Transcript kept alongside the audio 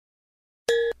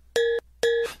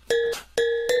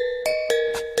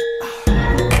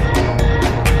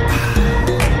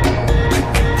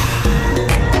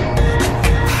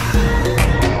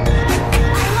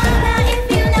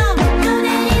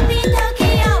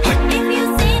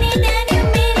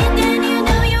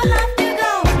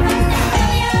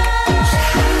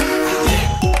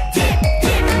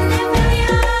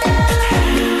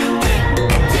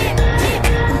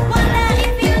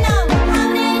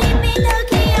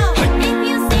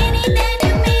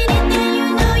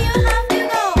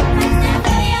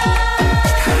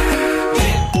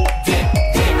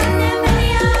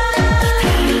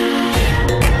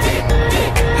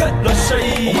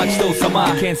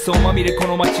想まみれこ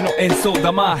の街の演奏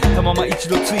玉たまま一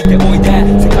度ついておいで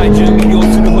世界中魅了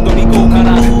するほどに豪華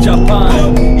なジャパ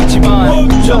ン一番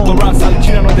ジャンプランさう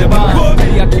ちらの出番テ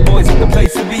リヤキボーイズ the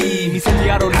place to be 見せて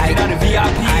やろうリジナル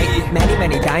VIP Many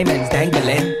many diamonds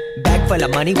dangling Bag full of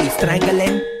money we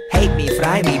strangling Hate me,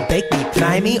 fry me, bake me,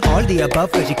 try me All the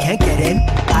above cause you can't get in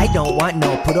I don't want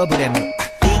no problem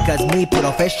Because me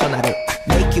professional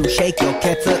Make you shake your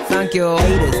cats Thank you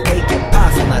Haters take it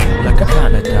personal Like a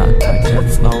Canada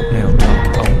Titans all nail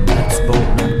talk on Let's go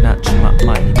not my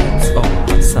money Let's go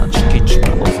Such kitchen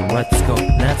Let's go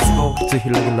ぜひ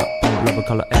レギュラーラブ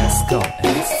から Let's go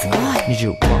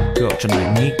 21 go じゃ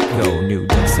ない2 go 入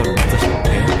団するまた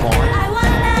表現 point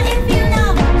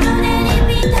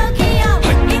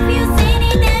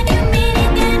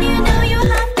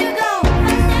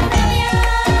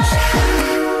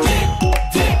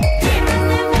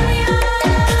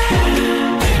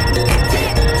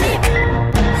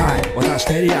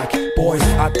テリヤキボイス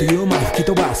あっという間吹き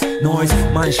飛ばすノイズ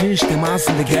慢心してま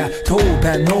すんでゲット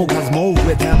ペンの数も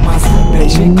増えてますベー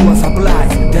シックはサプライ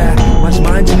ズでマジ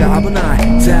毎日が危な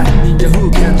いぜ忍者風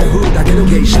賢者風だけど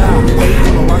芸者ウェイ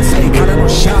トの惑星からの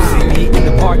シャー See me in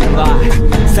the parking lot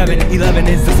 7-Eleven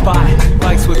is the spot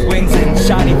Bikes with wings and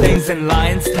shiny things and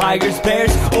lions tigers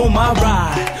bears oh my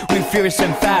ride we fierce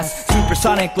and fast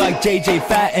supersonic like JJ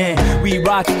Fat and we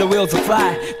ride till the wheels are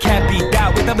flat can't beat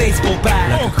that with a baseball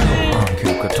bat休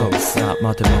暇飛ぶさ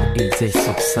までもいいぜ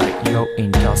即歳よイ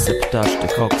ンターセプターして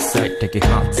国際的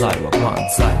犯罪は万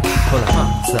歳ほらハ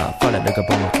ンザーファレルが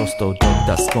ボムポストを出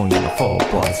す今夜の4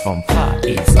 boys from Far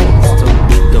East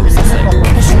Coast どうせ最後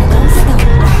私のダンスだ